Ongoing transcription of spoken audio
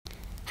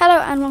Hello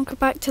and welcome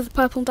back to the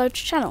Purple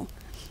Doge channel.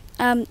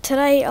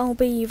 Today I'll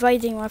be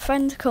raiding my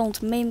friend called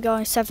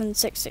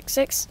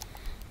MemeGuy7666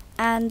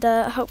 and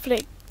hopefully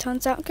it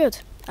turns out good.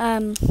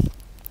 The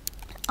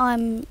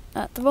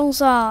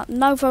rules are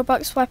no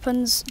Robux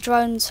weapons,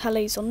 drones,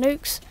 helis or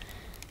nukes,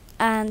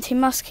 and he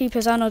must keep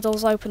his owner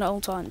doors open at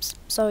all times.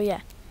 So yeah,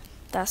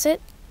 that's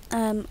it.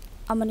 I'm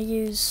going to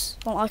use,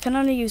 well, I can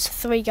only use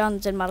 3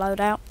 guns in my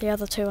loadout, the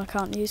other 2 I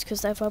can't use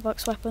because they're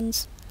Robux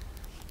weapons.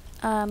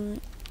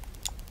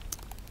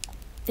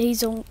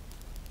 These all...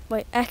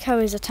 Wait, Echo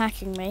is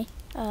attacking me.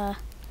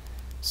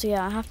 So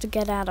yeah, I have to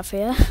get out of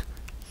here.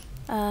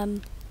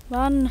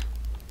 Run!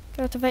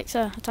 Go to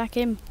Victor, attack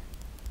him.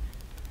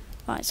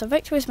 Right, so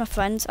Victor is my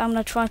friend. I'm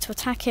going to try to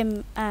attack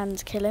him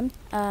and kill him.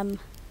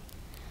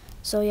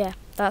 So yeah,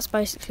 that's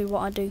basically what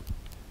I do.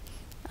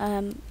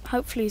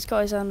 Hopefully he's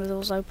got his own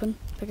doors open,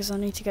 because I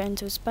need to get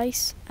into his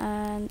base.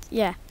 And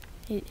yeah,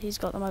 he's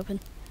got them open.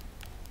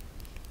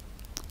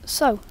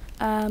 So,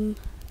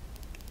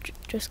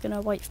 just going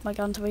to wait for my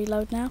gun to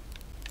reload now.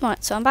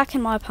 Right, so I'm back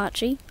in my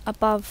Apache,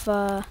 above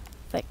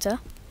Victor.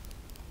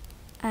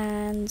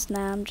 And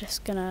now I'm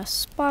just going to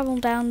spiral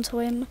down to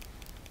him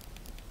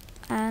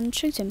and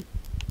shoot him.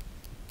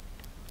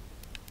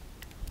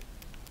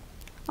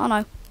 Oh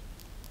no.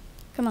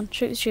 Come on,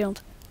 shoot the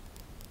shield.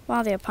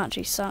 Wow, the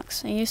Apache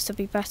sucks. It used to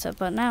be better,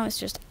 but now it's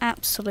just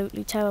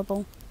absolutely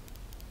terrible.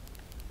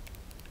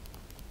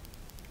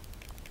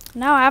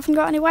 No, I haven't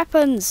got any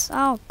weapons!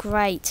 Oh,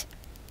 great.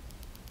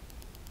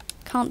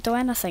 Can't do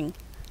anything.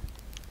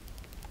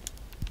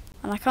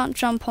 And I can't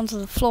jump onto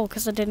the floor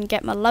because I didn't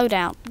get my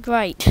loadout.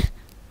 Great.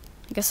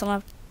 I guess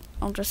I'll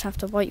just have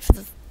to wait for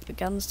the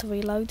guns to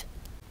reload.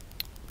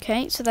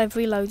 Okay, so they've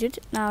reloaded.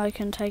 Now I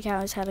can take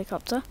out his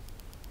helicopter.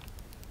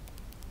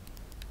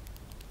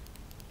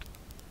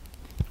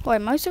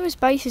 Wait, most of his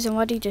base is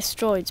already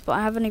destroyed, but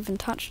I haven't even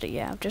touched it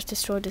yet. I've just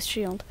destroyed his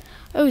shield.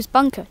 Oh, his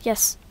bunker.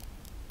 Yes.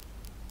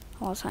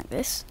 I'll attack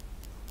this.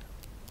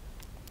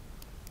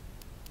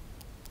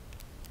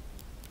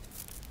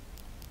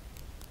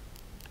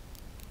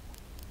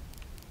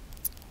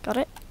 Got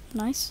it.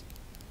 Nice.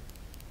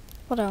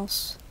 What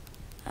else?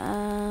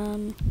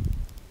 Well,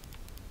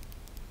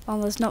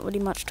 there's not really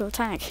much to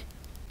attack.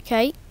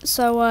 Okay,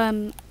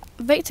 so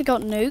Victor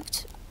got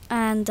nuked,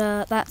 and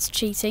that's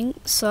cheating.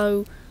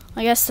 So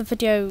I guess the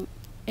video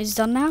is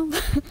done now.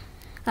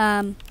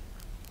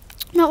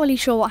 Not really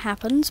sure what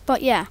happens,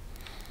 but yeah.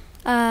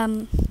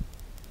 Hello,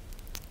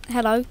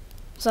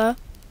 sir.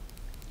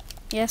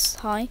 Yes,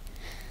 hi.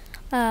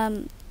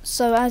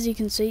 So as you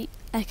can see,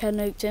 Echo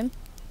nuked him.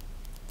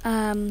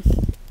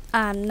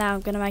 And now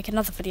I'm going to make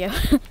another video.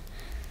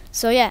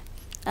 So yeah,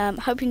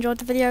 hope you enjoyed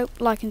the video,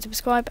 like and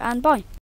subscribe, and bye.